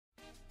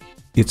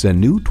It's a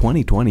new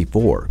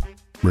 2024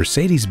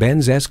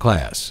 Mercedes-Benz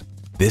S-Class.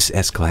 This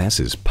S-Class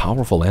is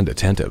powerful and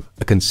attentive,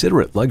 a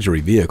considerate luxury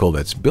vehicle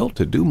that's built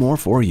to do more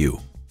for you.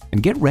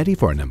 And get ready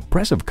for an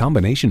impressive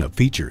combination of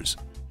features.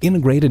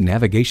 Integrated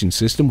navigation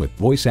system with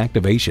voice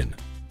activation,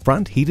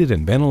 front heated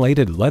and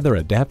ventilated leather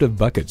adaptive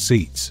bucket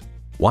seats,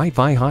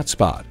 Wi-Fi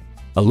hotspot,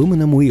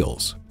 aluminum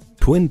wheels,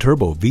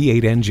 twin-turbo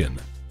V8 engine,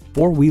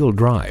 four-wheel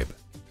drive,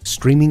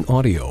 streaming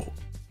audio,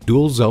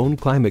 dual-zone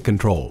climate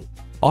control,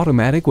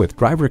 automatic with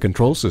driver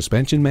control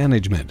suspension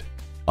management,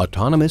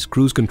 autonomous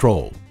cruise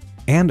control,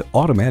 and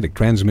automatic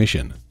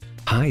transmission.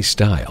 High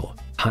style,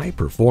 high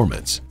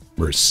performance,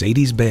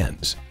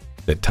 Mercedes-Benz.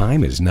 The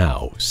time is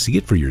now. See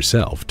it for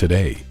yourself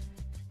today.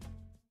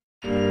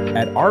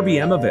 At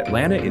RBM of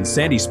Atlanta in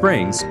Sandy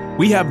Springs,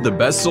 we have the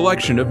best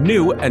selection of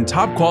new and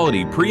top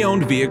quality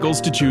pre-owned vehicles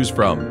to choose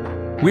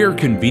from. We are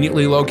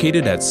conveniently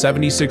located at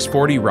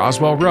 7640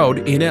 Roswell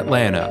Road in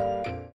Atlanta.